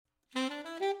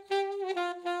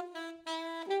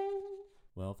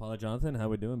Well, Father Jonathan, how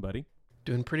we doing, buddy?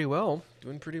 Doing pretty well.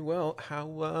 Doing pretty well. How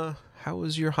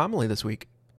was your homily this week?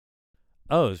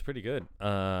 Oh, it was pretty good.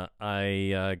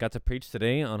 I got to preach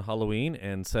today on Halloween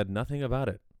and said nothing about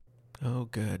it. Oh,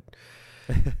 good.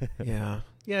 Yeah.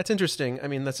 Yeah, it's interesting. I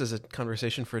mean, this is a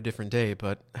conversation for a different day,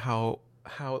 but how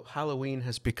Halloween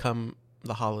has become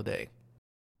the holiday.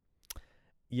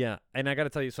 Yeah, and I got to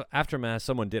tell you, so after Mass,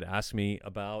 someone did ask me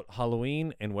about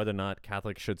Halloween and whether or not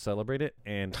Catholics should celebrate it,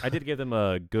 and I did give them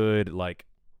a good,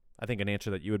 I think an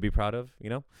answer that you would be proud of,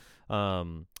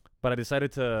 But I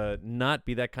decided to not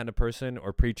be that kind of person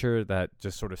or preacher that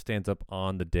just sort of stands up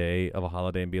on the day of a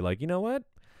holiday and be like, you know what?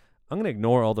 I'm going to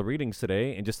ignore all the readings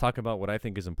today and just talk about what I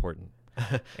think is important.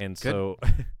 And so,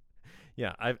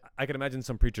 yeah, I can imagine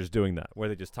some preachers doing that, where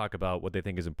they just talk about what they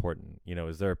think is important,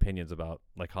 is their opinions about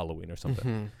like Halloween or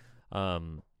something.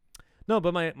 No,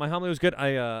 but my homily was good.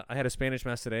 I had a Spanish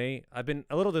Mass today. I've been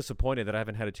a little disappointed that I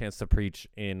haven't had a chance to preach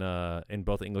in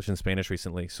both English and Spanish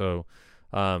recently. So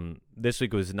this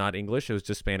week was not English. It was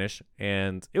just Spanish.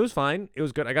 And it was fine. It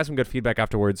was good. I got some good feedback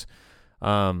afterwards.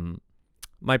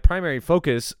 My primary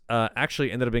focus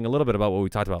actually ended up being a little bit about what we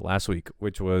talked about last week,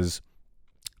 which was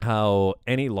how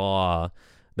any law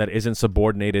that isn't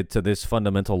subordinated to this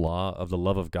fundamental law of the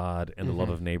love of God and the love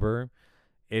of neighbor,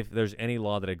 if there's any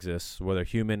law that exists, whether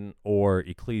human or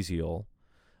ecclesial,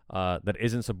 that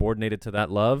isn't subordinated to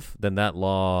that love, then that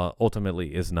law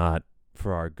ultimately is not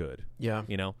for our good. Yeah.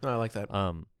 No, I like that.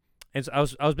 And so I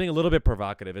was being a little bit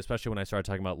provocative, especially when I started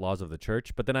talking about laws of the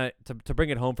church. But then to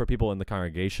bring it home for people in the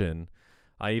congregation,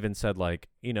 I even said,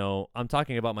 I'm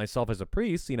talking about myself as a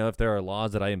priest. If there are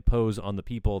laws that I impose on the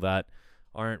people that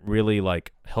aren't really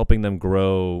helping them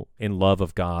grow in love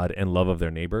of God and love of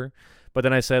their neighbor. But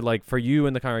then I said, for you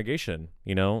in the congregation,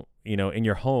 in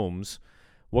your homes,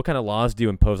 what kind of laws do you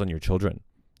impose on your children?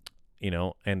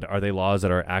 And are they laws that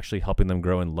are actually helping them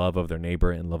grow in love of their neighbor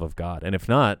and love of God? And if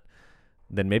not,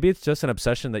 then maybe it's just an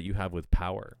obsession that you have with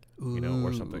power,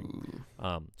 or something.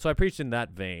 So I preached in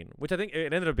that vein, which I think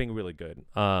it ended up being really good.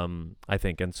 I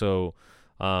think. And so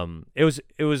it was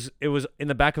in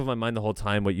the back of my mind the whole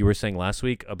time what you were saying last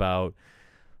week about,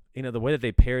 the way that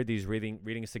they paired these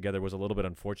readings together was a little bit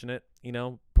unfortunate,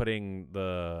 putting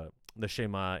the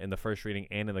Shema in the first reading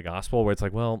and in the gospel, where it's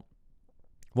like, well,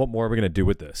 what more are we going to do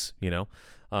with this,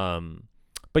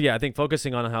 But yeah, I think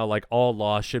focusing on how all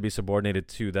law should be subordinated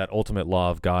to that ultimate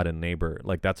law of God and neighbor,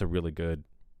 that's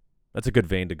a good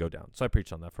vein to go down. So I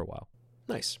preached on that for a while.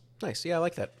 Nice. Yeah, I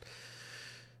like that.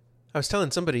 I was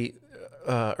telling somebody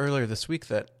earlier this week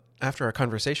that after our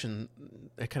conversation,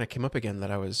 it kind of came up again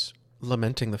that I was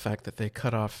lamenting the fact that they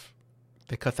cut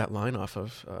that line off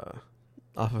of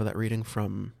that reading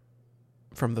from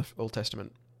the Old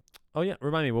Testament. Oh yeah,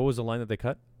 remind me, what was the line that they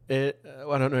cut? I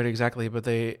don't know it exactly, but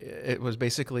it was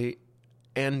basically,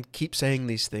 and keep saying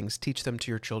these things, teach them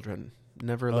to your children,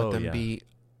 never let them be,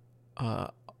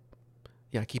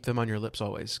 keep them on your lips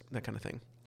always, that kind of thing.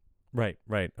 Right,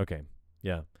 okay,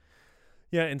 yeah.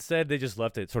 Instead they just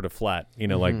left it sort of flat,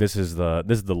 this is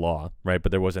the law, right?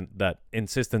 But there wasn't that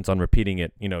insistence on repeating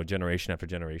it, generation after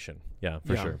generation. Yeah,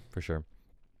 for sure.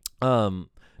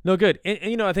 No, good.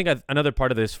 And I think another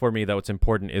part of this for me that what's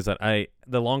important is that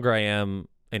the longer I am,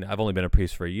 and I've only been a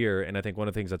priest for a year, and I think one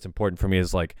of the things that's important for me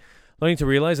is learning to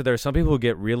realize that there are some people who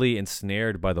get really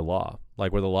ensnared by the law, where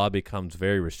the law becomes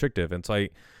very restrictive. And so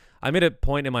I made a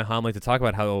point in my homily to talk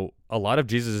about how a lot of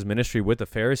Jesus' ministry with the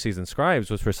Pharisees and scribes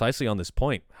was precisely on this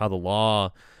point, how the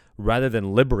law, rather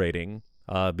than liberating,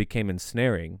 became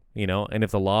ensnaring, and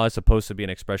if the law is supposed to be an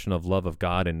expression of love of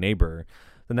God and neighbor,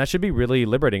 then that should be really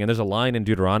liberating. And there's a line in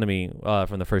Deuteronomy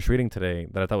from the first reading today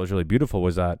that I thought was really beautiful,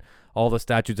 was that all the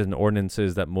statutes and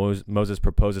ordinances that Moses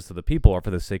proposes to the people are for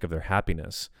the sake of their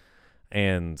happiness.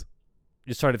 And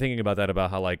you started thinking about that,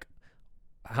 about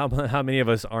how many of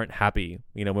us aren't happy,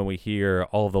 when we hear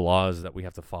all of the laws that we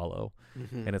have to follow.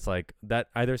 And it's that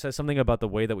either says something about the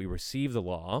way that we receive the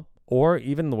law or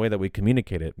even the way that we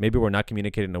communicate it. Maybe we're not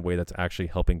communicating in a way that's actually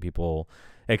helping people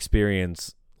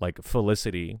experience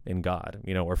felicity in God,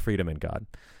 or freedom in God.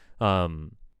 So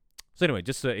anyway,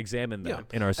 just to examine that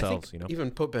in ourselves, I think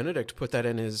even Pope Benedict put that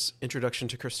in his Introduction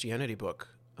to Christianity book.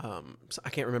 So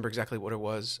I can't remember exactly what it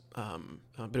was,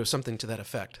 but it was something to that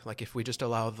effect. If we just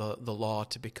allow the law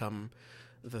to become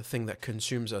the thing that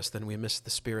consumes us, then we miss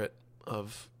the spirit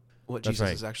of what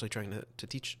Jesus is actually trying to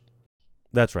teach.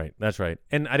 That's right.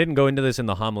 And I didn't go into this in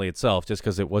the homily itself just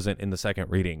because it wasn't in the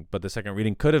second reading, but the second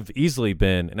reading could have easily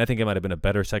been, and I think it might have been a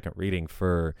better second reading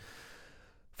for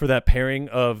that pairing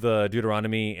of the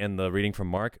Deuteronomy and the reading from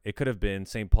Mark. It could have been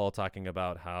St. Paul talking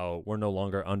about how we're no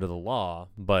longer under the law,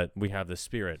 but we have the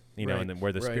Spirit, and then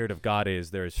where the Spirit of God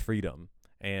is, there is freedom.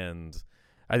 And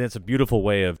I think it's a beautiful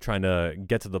way of trying to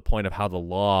get to the point of how the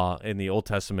law in the Old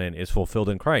Testament is fulfilled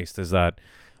in Christ, is that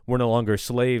we're no longer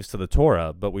slaves to the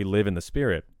Torah, but we live in the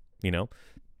Spirit, you know?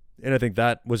 And I think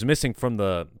that was missing from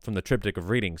the triptych of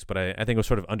readings, but I think it was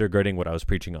sort of undergirding what I was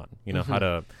preaching on, you know, how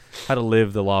to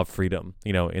live the law of freedom,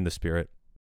 you know, in the Spirit.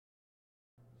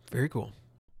 Very cool.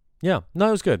 Yeah, no,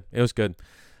 it was good. It was good.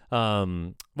 What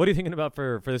are you thinking about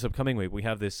for this upcoming week? We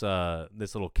have this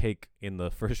little cake in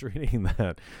the first reading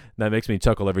that makes me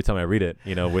chuckle every time I read it,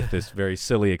 you know, with this very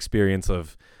silly experience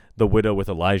of the widow with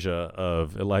Elijah,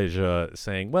 of Elijah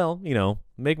saying, well, you know,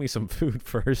 make me some food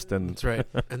first. And that's right.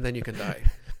 And then you can die.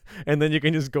 And then you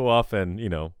can just go off and, you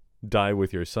know, die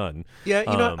with your son. Yeah,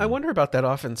 you know, I wonder about that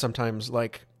sometimes.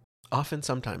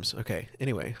 Okay,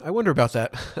 anyway, I wonder about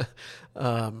that.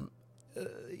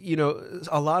 You know,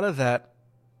 a lot of that,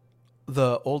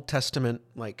 the Old Testament,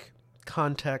 like,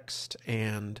 context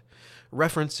and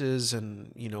references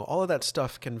and, you know, all of that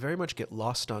stuff can very much get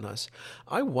lost on us.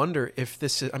 I wonder if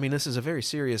this is a very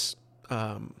serious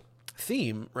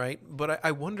theme, right? But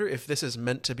I wonder if this is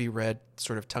meant to be read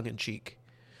sort of tongue-in-cheek.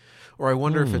 Or I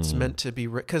wonder if it's meant to be,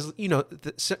 because, you know,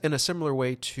 in a similar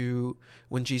way to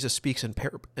when Jesus speaks in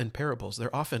parables,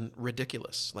 they're often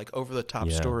ridiculous, like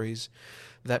over-the-top stories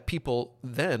that people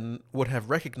then would have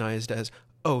recognized as,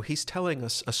 oh, he's telling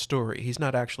us a story. He's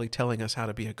not actually telling us how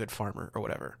to be a good farmer or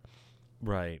whatever.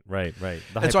 Right. The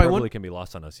hyperbole can be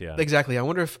lost on us, yeah. Exactly. I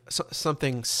wonder if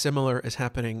something similar is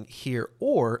happening here.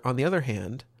 Or, on the other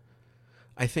hand,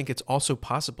 I think it's also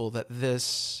possible that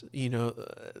this, you know...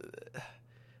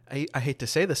 I hate to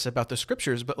say this about the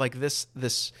scriptures, but like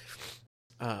this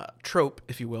trope,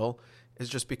 if you will, has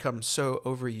just become so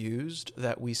overused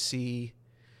that we see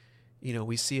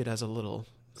it as a little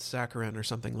saccharine or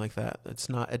something like that.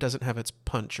 It doesn't have its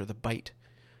punch or the bite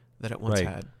that it once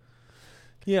had.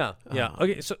 Yeah.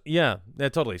 Okay. So yeah,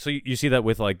 totally. So you see that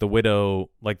with like the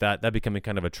widow, like that becoming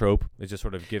kind of a trope. It's just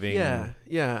sort of giving.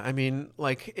 Yeah. I mean,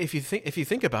 like if you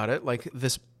think about it, like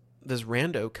this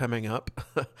rando coming up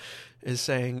is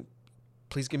saying,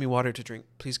 please give me water to drink.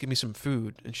 Please give me some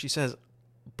food. And she says,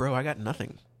 bro, I got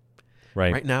nothing.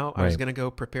 Right now, I was going to go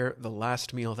prepare the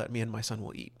last meal that me and my son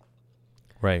will eat.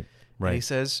 Right.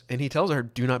 And he tells her,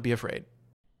 do not be afraid.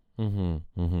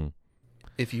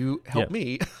 If you help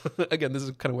me, again, this is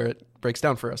kind of where it breaks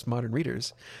down for us modern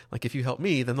readers. Like, if you help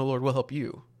me, then the Lord will help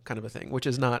you, kind of a thing, which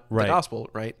is not the gospel,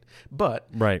 right? But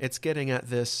it's getting at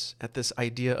this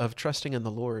idea of trusting in the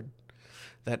Lord,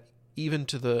 that even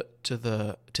to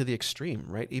the extreme,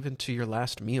 right? Even to your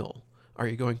last meal, are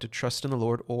you going to trust in the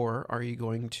Lord, or are you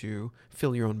going to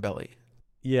fill your own belly?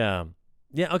 Yeah.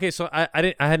 Okay. So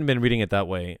I hadn't been reading it that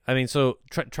way. I mean, so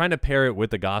trying to pair it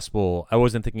with the gospel, I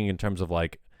wasn't thinking in terms of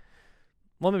like,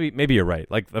 well, maybe you're right.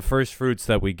 Like the first fruits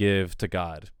that we give to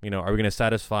God, you know, are we going to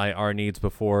satisfy our needs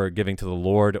before giving to the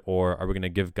Lord, or are we going to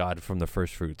give God from the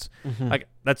first fruits? Like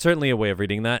that's certainly a way of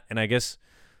reading that, and I guess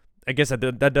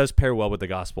that does pair well with the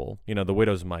gospel. You know, the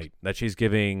widow's mite, that she's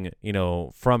giving, you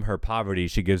know, from her poverty,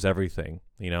 she gives everything.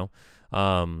 You know,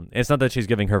 it's not that she's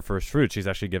giving her first fruits; she's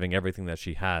actually giving everything that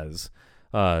she has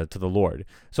to the Lord.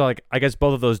 So, like, I guess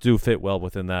both of those do fit well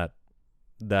within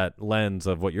that lens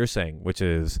of what you're saying, which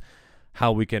is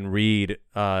how we can read,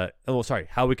 how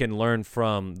we can learn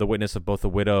from the witness of both the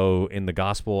widow in the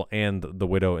gospel and the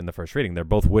widow in the first reading. They're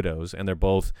both widows, and they're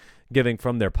both giving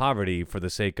from their poverty for the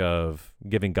sake of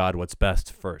giving God what's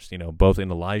best first, you know, both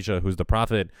in Elijah, who's the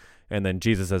prophet, and then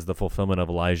Jesus as the fulfillment of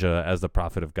Elijah as the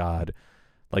prophet of God,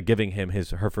 like giving him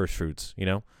her first fruits, you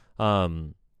know? I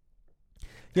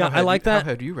like that. How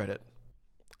had you read it?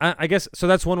 I guess, so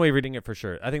that's one way of reading it for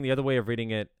sure. I think the other way of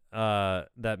reading it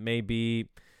that may be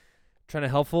trying to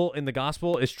helpful in the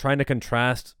gospel is trying to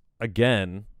contrast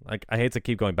again. Like, I hate to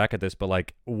keep going back at this, but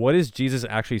like, what is Jesus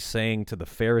actually saying to the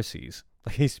Pharisees?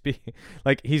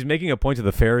 Like he's making a point to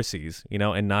the Pharisees, you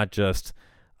know, and not just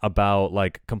about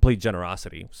like complete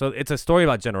generosity. So it's a story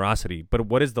about generosity, but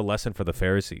what is the lesson for the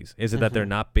Pharisees? Is it that they're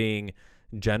not being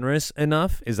generous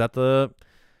enough? Is that the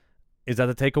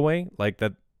takeaway? Like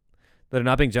that they're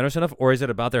not being generous enough, or is it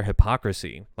about their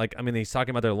hypocrisy? Like, I mean, he's talking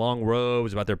about their long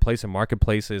robes, about their place in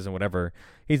marketplaces and whatever.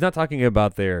 He's not talking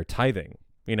about their tithing,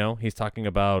 you know? He's talking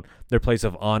about their place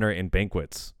of honor in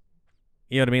banquets.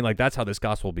 You know what I mean? Like, that's how this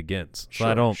gospel begins.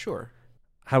 So Sure.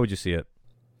 How would you see it?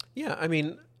 Yeah, I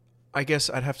mean, I guess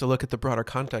I'd have to look at the broader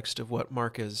context of what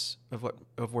Mark is,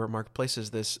 of where Mark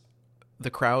places this.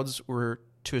 The crowds were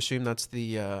to assume that's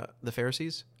the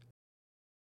Pharisees.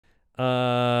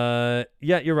 Yeah,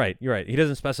 you're right. He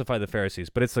doesn't specify the Pharisees,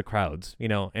 but it's the crowds, you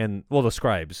know, and the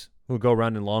scribes who go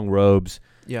around in long robes,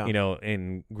 you know,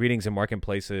 in greetings in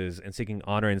marketplaces and seeking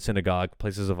honor in synagogue,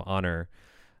 places of honor.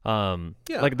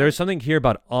 Like there's something here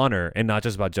about honor and not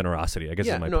just about generosity, I guess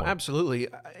is my point. Absolutely.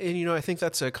 And, I think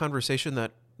that's a conversation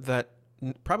that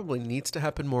probably needs to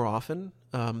happen more often,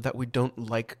 that we don't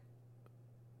like.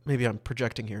 Maybe I'm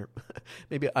projecting here.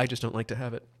 Maybe I just don't like to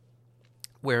have it,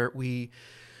 where we,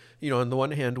 on the one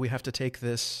hand, we have to take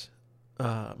this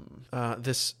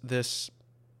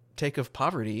take of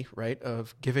poverty, right,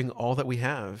 of giving all that we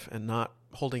have and not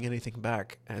holding anything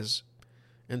back, as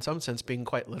in some sense being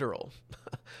quite literal.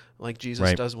 Like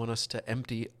Jesus does want us to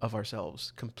empty of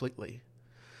ourselves completely.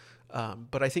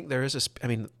 But I think there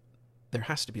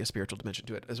has to be a spiritual dimension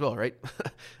to it as well, right?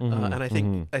 And I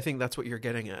think that's what you're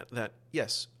getting at. That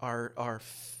yes,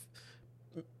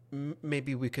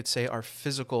 maybe we could say our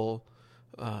physical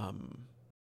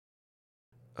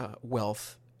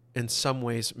wealth in some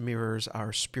ways mirrors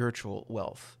our spiritual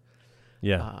wealth.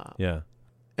 Yeah.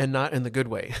 And not in the good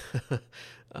way.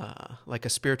 Like a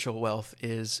spiritual wealth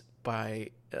is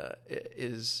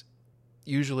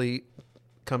usually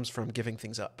comes from giving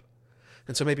things up.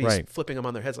 And so maybe flipping them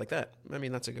on their heads like that. I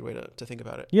mean, that's a good way to think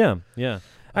about it. Yeah.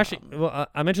 Actually,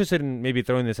 I'm interested in maybe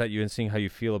throwing this at you and seeing how you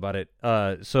feel about it.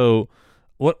 So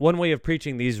one way of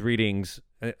preaching these readings,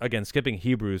 again, skipping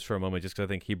Hebrews for a moment, just because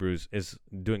I think Hebrews is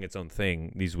doing its own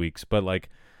thing these weeks. But like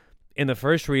in the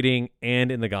first reading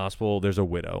and in the gospel, there's a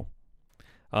widow.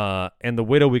 And the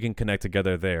widow we can connect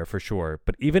together there for sure.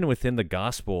 But even within the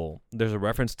gospel, there's a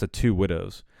reference to two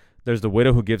widows. There's the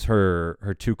widow who gives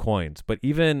her 2 coins. But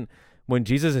even when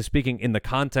Jesus is speaking in the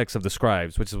context of the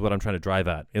scribes, which is what I'm trying to drive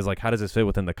at, is like, how does this fit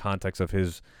within the context of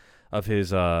his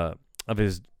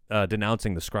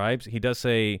denouncing the scribes? He does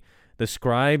say the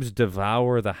scribes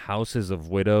devour the houses of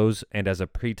widows and as a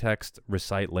pretext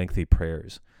recite lengthy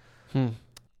prayers.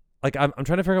 Like I'm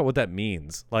trying to figure out what that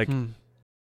means. Like,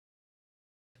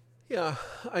 yeah,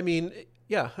 I mean,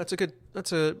 yeah, that's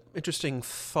a interesting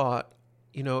thought.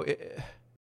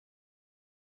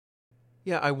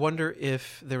 Yeah, I wonder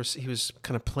if he was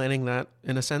kind of planning that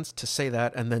in a sense to say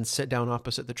that and then sit down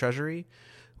opposite the treasury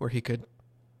where he could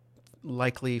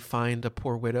likely find a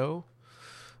poor widow.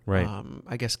 Right.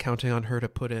 I guess counting on her to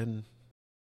put in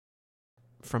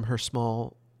from her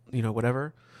small,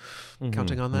 whatever,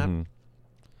 counting on that.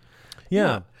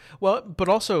 Yeah. Well, but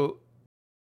also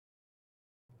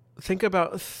think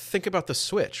about the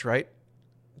switch, right?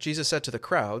 Jesus said to the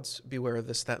crowds, beware of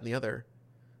this, that, and the other.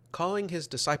 Calling his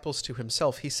disciples to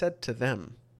himself, he said to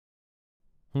them.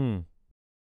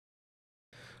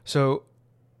 So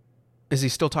is he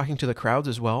still talking to the crowds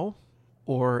as well?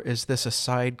 Or is this a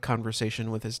side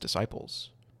conversation with his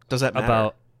disciples? Does that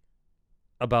matter?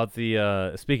 About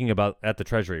the, speaking about at the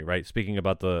treasury, right? Speaking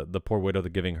about the poor widow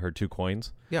giving her 2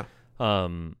 coins. Yeah.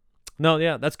 No,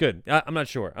 yeah, that's good. I'm not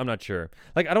sure.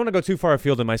 Like, I don't want to go too far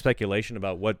afield in my speculation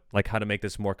about how to make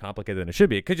this more complicated than it should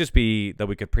be. It could just be that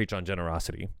we could preach on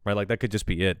generosity, right? Like, that could just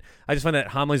be it. I just find that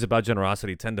homilies about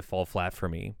generosity tend to fall flat for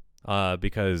me,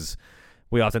 because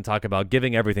we often talk about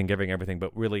giving everything,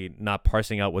 but really not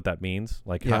parsing out what that means.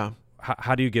 Like,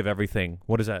 how do you give everything?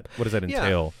 What does that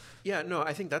entail? Yeah, no,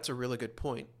 I think that's a really good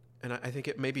point. And I think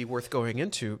it may be worth going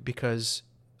into, because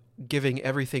giving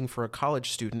everything for a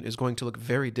college student is going to look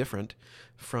very different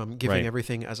from giving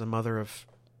everything as a mother of,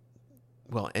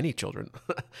 any children,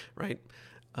 right?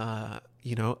 A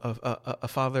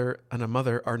father and a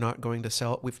mother are not going to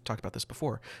sell. We've talked about this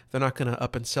before. They're not going to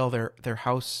up and sell their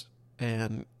house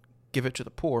and give it to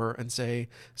the poor and say,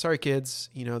 sorry, kids,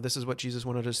 this is what Jesus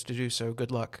wanted us to do, so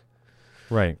good luck.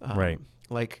 Right.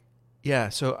 Like, yeah,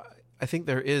 so I think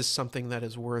there is something that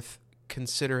is worth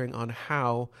considering on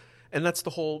how, and that's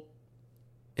the whole,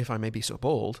 if I may be so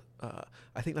bold,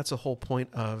 I think that's the whole point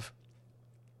of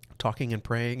talking and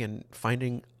praying and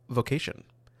finding vocation.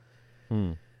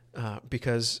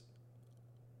 Because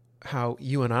how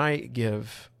you and I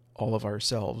give all of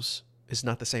ourselves is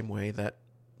not the same way that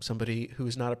somebody who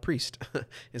is not a priest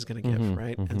is going to give,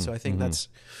 right? And so I think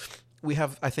we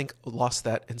have, I think, lost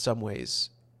that in some ways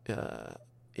I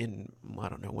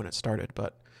don't know when it started,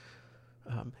 but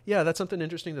that's something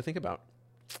interesting to think about.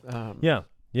 Yeah.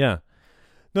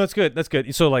 No, that's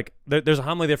good. So like, there's a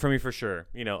homily there for me for sure,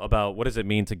 about what does it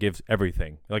mean to give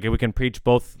everything. Like, if we can preach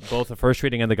both the first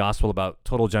reading and the gospel about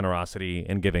total generosity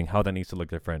and giving, how that needs to look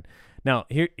different. Now,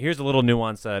 here's a little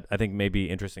nuance that I think may be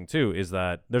interesting too, is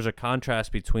that there's a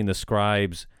contrast between the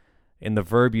scribes, and the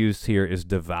verb used here is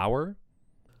devour,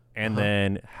 and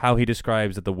then how he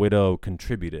describes that the widow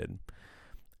contributed.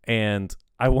 And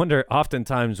I wonder,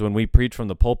 oftentimes when we preach from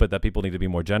the pulpit that people need to be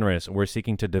more generous, we're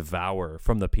seeking to devour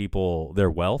from the people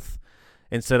their wealth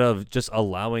instead of just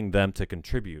allowing them to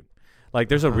contribute. Like,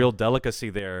 there's a real delicacy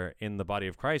there in the body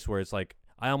of Christ where it's like,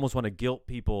 I almost want to guilt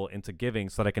people into giving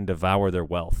so that I can devour their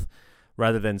wealth,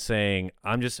 rather than saying,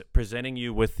 I'm just presenting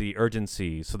you with the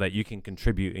urgency so that you can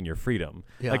contribute in your freedom.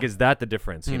 Yeah. Like, is that the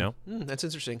difference, you know? That's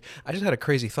interesting. I just had a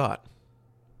crazy thought.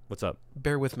 What's up?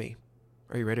 Bear with me.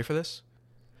 Are you ready for this?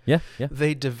 Yeah.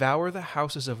 They devour the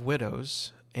houses of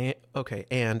widows,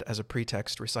 and as a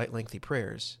pretext, recite lengthy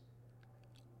prayers.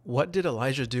 What did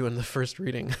Elijah do in the first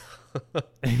reading?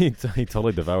 He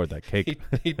totally devoured that cake.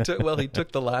 he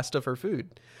took the last of her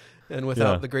food. And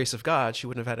without the grace of God, she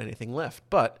wouldn't have had anything left.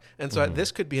 So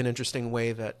this could be an interesting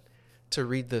way that to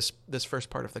read this first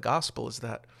part of the gospel is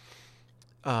that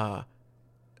the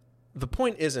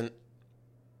point isn't,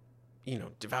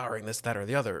 devouring this, that, or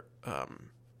the other.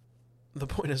 The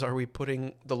point is, are we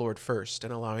putting the Lord first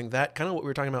and allowing that, kind of what we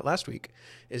were talking about last week,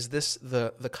 is this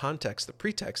the context, the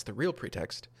pretext, the real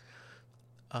pretext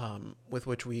with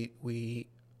which we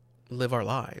live our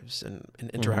lives and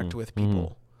interact with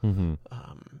people.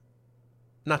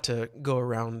 Not to go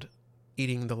around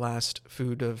eating the last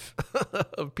food of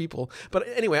of people. But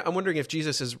anyway, I'm wondering if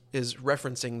Jesus is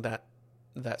referencing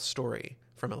that story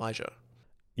from Elijah.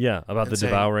 Yeah, about the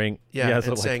saying, devouring.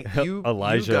 And saying,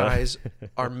 Elijah, you guys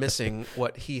are missing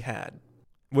what he had.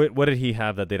 What did he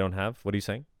have that they don't have? What are you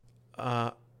saying?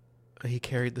 He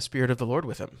carried the Spirit of the Lord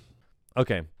with him.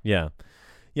 Okay, yeah.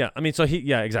 Yeah, I mean,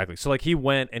 exactly. So like he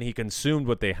went and he consumed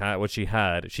what she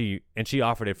had. She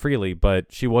offered it freely, but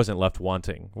she wasn't left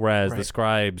wanting. Whereas the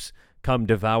scribes come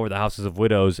devour the houses of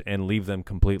widows and leave them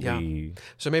completely. Yeah.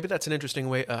 So maybe that's an interesting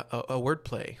way, a word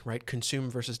play, right? Consume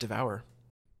versus devour.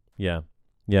 Yeah.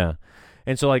 Yeah.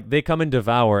 And so like they come and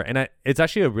devour, and it's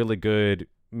actually a really good,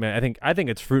 I think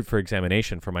it's fruit for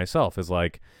examination for myself, is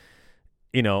like,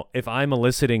 if I'm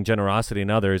eliciting generosity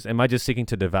in others, am I just seeking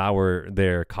to devour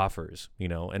their coffers,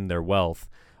 and their wealth?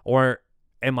 Or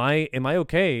am I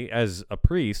okay as a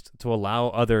priest to allow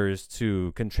others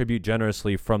to contribute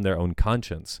generously from their own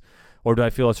conscience? Or do I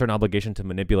feel a certain obligation to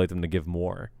manipulate them to give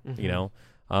more,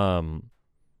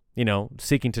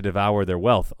 seeking to devour their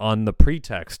wealth on the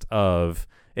pretext of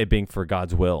it being for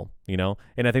God's will,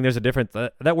 And I think there's a difference.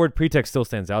 That word pretext still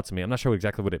stands out to me. I'm not sure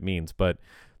exactly what it means, but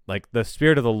like the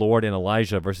Spirit of the Lord in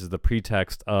Elijah versus the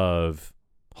pretext of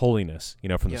holiness,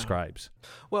 from the scribes.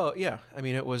 Well, yeah. I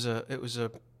mean, it was a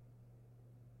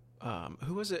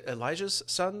who was it? Elijah's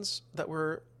sons that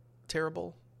were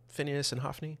terrible? Phinehas and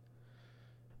Hophni?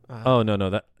 No.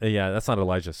 That's not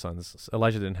Elijah's sons.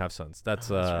 Elijah didn't have sons. That's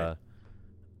right.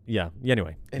 Yeah.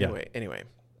 Anyway.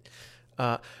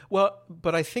 But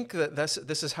I think that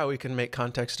this is how we can make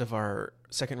context of our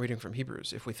second reading from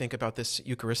Hebrews. If we think about this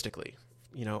Eucharistically,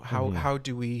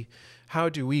 how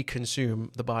do we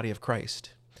consume the body of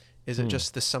Christ? Is it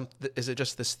just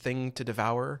this thing to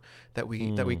devour that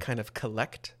we kind of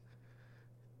collect?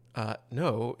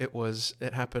 No,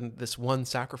 it happened, this one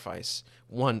sacrifice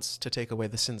once to take away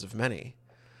the sins of many.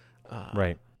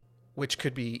 Right. Which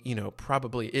could be,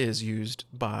 probably is used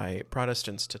by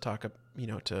Protestants to talk,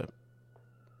 to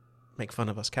make fun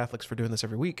of us Catholics for doing this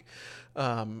every week.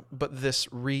 But this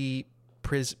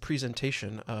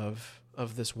presentation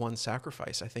of this one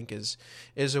sacrifice, I think is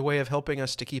a way of helping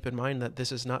us to keep in mind that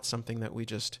this is not something that we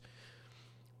just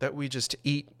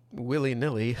eat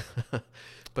willy-nilly,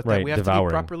 but that we have to be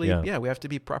properly, we have to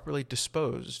be properly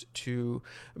disposed to.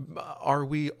 Are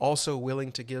we also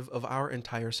willing to give of our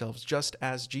entire selves, just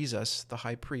as Jesus, the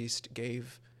high priest,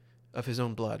 gave of his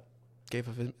own blood, gave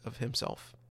of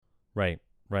himself? Right.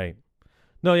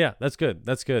 No, yeah, that's good.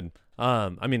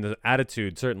 I mean, the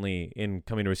attitude certainly in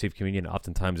coming to receive communion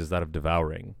oftentimes is that of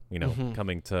devouring,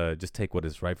 coming to just take what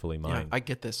is rightfully mine. Yeah, I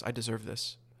get this. I deserve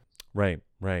this. Right.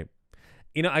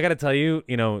 I got to tell you,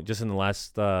 just in the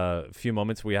last few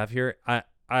moments we have here,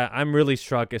 I'm really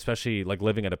struck, especially like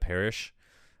living at a parish,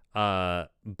 and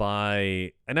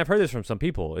I've heard this from some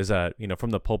people, is that,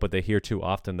 from the pulpit they hear too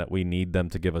often that we need them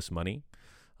to give us money.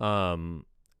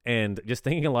 And just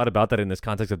thinking a lot about that in this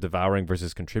context of devouring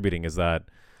versus contributing is that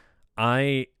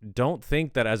I don't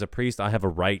think that as a priest I have a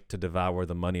right to devour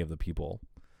the money of the people.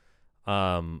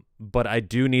 But I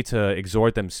do need to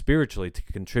exhort them spiritually to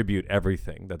contribute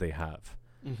everything that they have.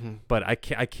 Mm-hmm. But I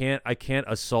can't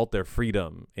assault their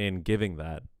freedom in giving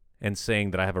that and saying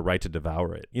that I have a right to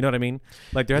devour it. You know what I mean?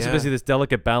 Like there has to be this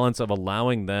delicate balance of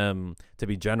allowing them to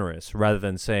be generous rather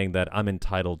than saying that I'm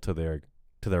entitled to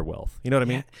their wealth. You know what I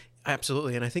mean?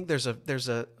 Absolutely. And I think there's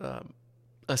a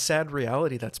sad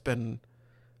reality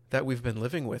that we've been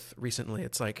living with recently.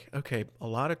 It's like, okay, a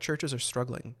lot of churches are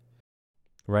struggling.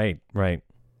 Right.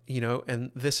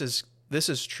 And this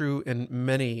is true in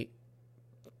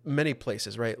many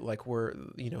places, right? Like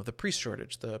the priest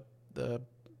shortage, the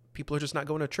people are just not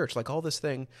going to church, like all these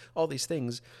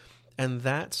things. And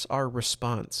that's our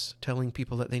response, telling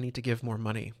people that they need to give more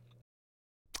money.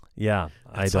 Yeah,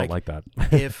 I It's don't like, like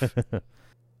that.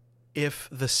 if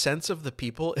the sense of the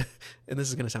people, and this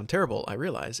is going to sound terrible, I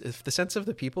realize, if the sense of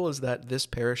the people is that this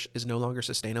parish is no longer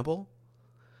sustainable,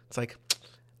 it's like,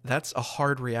 that's a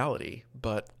hard reality,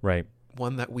 but Right.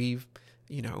 one that we've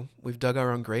dug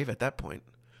our own grave at that point.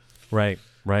 Right.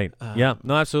 Yeah,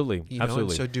 no, absolutely. You know,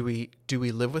 Absolutely. and so do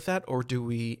we live with that, or do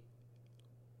we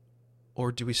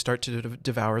start to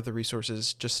devour the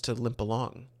resources just to limp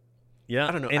along? Yeah.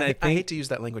 I don't know. And I hate to use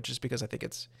that language just because I think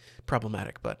it's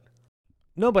problematic, but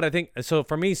No, but I think so.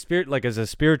 For me, spirit, like as a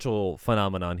spiritual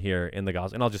phenomenon here in the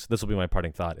gospel, and this will be my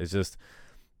parting thought. Is just,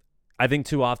 I think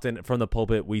too often from the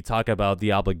pulpit we talk about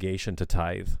the obligation to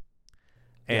tithe,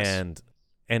 Yes.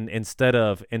 and instead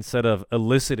of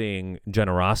eliciting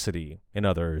generosity in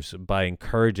others by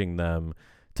encouraging them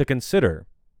to consider,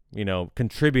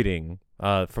 contributing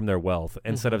from their wealth,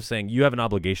 instead of saying you have an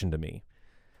obligation to me,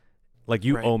 like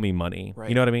you Right. owe me money. Right.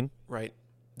 You know what I mean? right,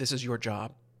 this is your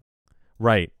job.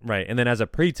 Right. And then as a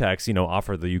pretext,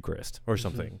 offer the Eucharist or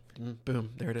something.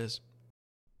 Boom, there it is.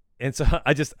 And so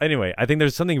I think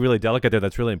there's something really delicate there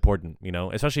that's really important,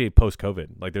 especially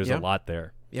post-COVID. Like there's Yeah. a lot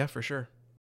there. Yeah, for sure.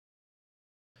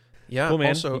 Yeah. Cool, man.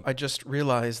 Also, I just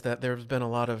realized that there's been a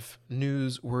lot of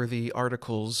newsworthy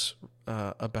articles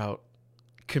about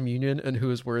communion and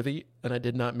who is worthy, and I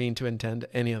did not mean to intend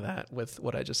any of that with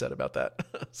what I just said about that.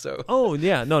 So Oh,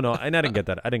 yeah. No. And I didn't get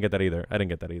that. I didn't get that either.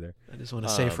 I just want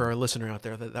to say for our listener out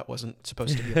there that wasn't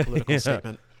supposed to be a political Yeah.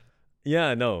 statement.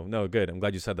 Yeah, no, good. I'm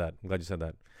glad you said that.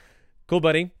 Cool,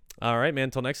 buddy. All right, man.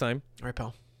 Until next time. All right,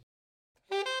 pal.